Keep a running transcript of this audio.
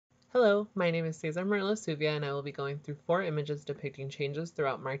Hello, my name is Cesar Murillo Suvia, and I will be going through 4 images depicting changes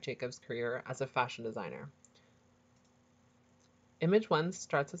throughout Marc Jacobs' career as a fashion designer. Image 1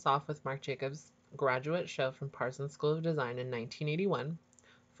 starts us off with Marc Jacobs' graduate show from Parsons School of Design in 1981.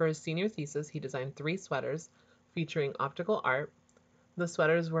 For his senior thesis, he designed 3 sweaters featuring optical art. The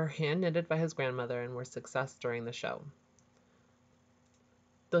sweaters were hand-knitted by his grandmother and were success during the show.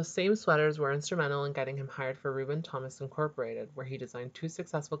 Those same sweaters were instrumental in getting him hired for Reuben Thomas Incorporated, where he designed 2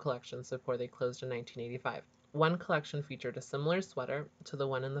 successful collections before they closed in 1985. One collection featured a similar sweater to the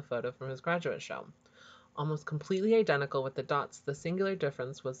one in the photo from his graduate show. Almost completely identical with the dots, the singular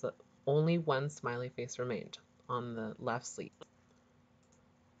difference was that only one smiley face remained, on the left sleeve.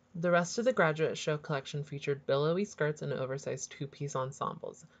 The rest of the graduate show collection featured billowy skirts and oversized two-piece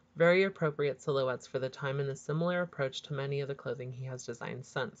ensembles, very appropriate silhouettes for the time and a similar approach to many of the clothing he has designed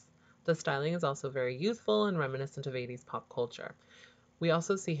since. The styling is also very youthful and reminiscent of 80s pop culture. We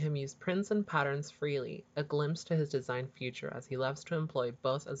also see him use prints and patterns freely, a glimpse to his design future as he loves to employ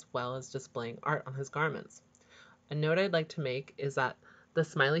both as well as displaying art on his garments. A note I'd like to make is that the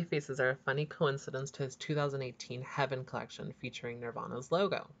smiley faces are a funny coincidence to his 2018 Heaven collection featuring Nirvana's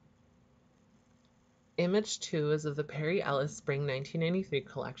logo. Image 2 is of the Perry Ellis Spring 1993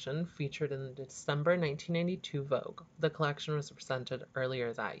 collection featured in the December 1992 Vogue. The collection was presented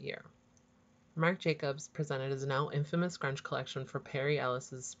earlier that year. Marc Jacobs presented his now infamous grunge collection for Perry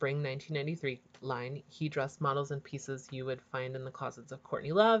Ellis's Spring 1993 line. He dressed models in pieces you would find in the closets of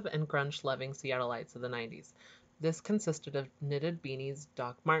Courtney Love and grunge-loving Seattleites of the 90s. This consisted of knitted beanies,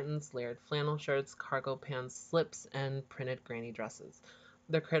 Doc Martens, layered flannel shirts, cargo pants, slips, and printed granny dresses.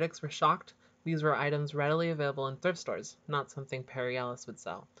 The critics were shocked. These were items readily available in thrift stores, not something Perry Ellis would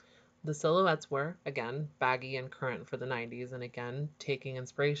sell. The silhouettes were, again, baggy and current for the 90s, and again, taking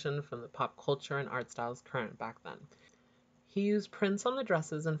inspiration from the pop culture and art styles current back then. He used prints on the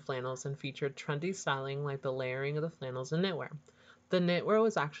dresses and flannels and featured trendy styling like the layering of the flannels and knitwear. The knitwear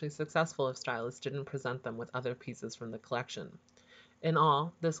was actually successful if stylists didn't present them with other pieces from the collection. In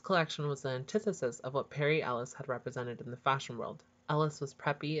all, this collection was the antithesis of what Perry Ellis had represented in the fashion world. Ellis was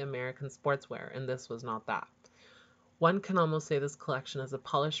preppy American sportswear, and this was not that. One can almost say this collection is a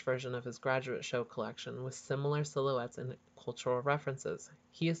polished version of his graduate show collection with similar silhouettes and cultural references.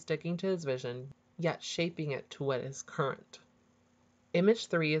 He is sticking to his vision, yet shaping it to what is current. Image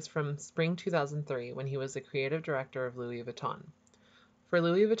 3 is from spring 2003 when he was the creative director of Louis Vuitton. For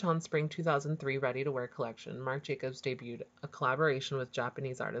Louis Vuitton's spring 2003 ready-to-wear collection, Marc Jacobs debuted a collaboration with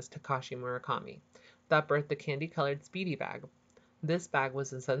Japanese artist Takashi Murakami that birthed the candy-colored Speedy bag. This bag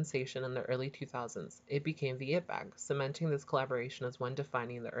was a sensation in the early 2000s. It became the It bag, cementing this collaboration as one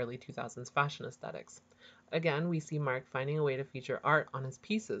defining the early 2000s fashion aesthetics. Again, we see Marc finding a way to feature art on his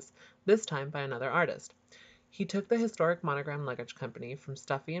pieces, this time by another artist. He took the historic Monogram luggage company from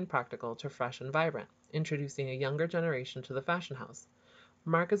stuffy and practical to fresh and vibrant, introducing a younger generation to the fashion house.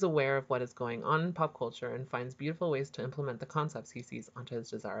 Marc is aware of what is going on in pop culture and finds beautiful ways to implement the concepts he sees onto his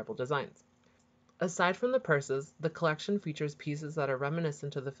desirable designs. Aside from the purses, the collection features pieces that are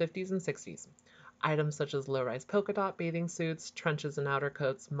reminiscent of the 50s and 60s. Items such as low-rise polka dot bathing suits, trenches and outer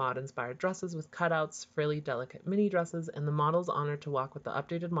coats, mod-inspired dresses with cutouts, frilly, delicate mini dresses, and the models honored to walk with the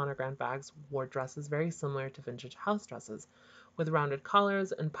updated monogram bags wore dresses very similar to vintage house dresses, with rounded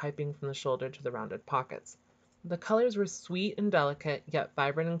collars and piping from the shoulder to the rounded pockets. The colors were sweet and delicate, yet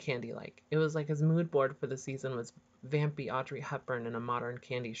vibrant and candy-like. It was like his mood board for the season was vampy Audrey Hepburn in a modern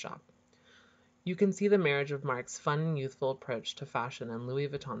candy shop. You can see the marriage of Marc's fun and youthful approach to fashion and Louis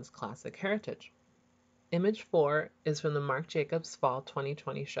Vuitton's classic heritage. Image 4 is from the Marc Jacobs Fall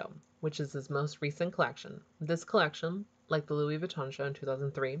 2020 show, which is his most recent collection. This collection, like the Louis Vuitton show in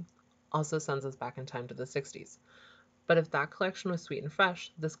 2003, also sends us back in time to the 60s. But if that collection was sweet and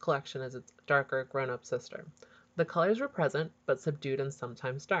fresh, this collection is its darker, grown-up sister. The colors were present, but subdued and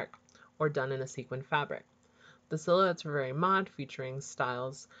sometimes dark, or done in a sequin fabric. The silhouettes were very mod, featuring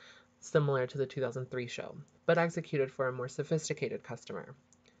styles similar to the 2003 show, but executed for a more sophisticated customer.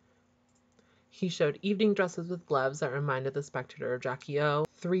 He showed evening dresses with gloves that reminded the spectator of Jackie O,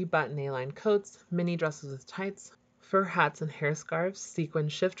 3-button A-line coats, mini dresses with tights, fur hats and hair scarves, sequin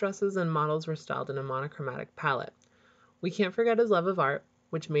shift dresses, and models were styled in a monochromatic palette. We can't forget his love of art,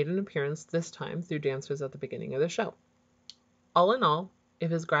 which made an appearance this time through dancers at the beginning of the show. All in all,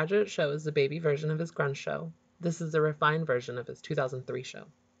 if his graduate show is the baby version of his grunge show, this is the refined version of his 2003 show.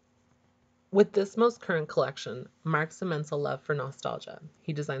 With this most current collection, Marc cements a love for nostalgia.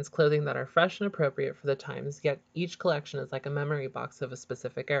 He designs clothing that are fresh and appropriate for the times, yet each collection is like a memory box of a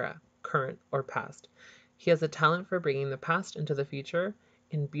specific era, current or past. He has a talent for bringing the past into the future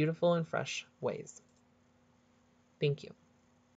in beautiful and fresh ways. Thank you.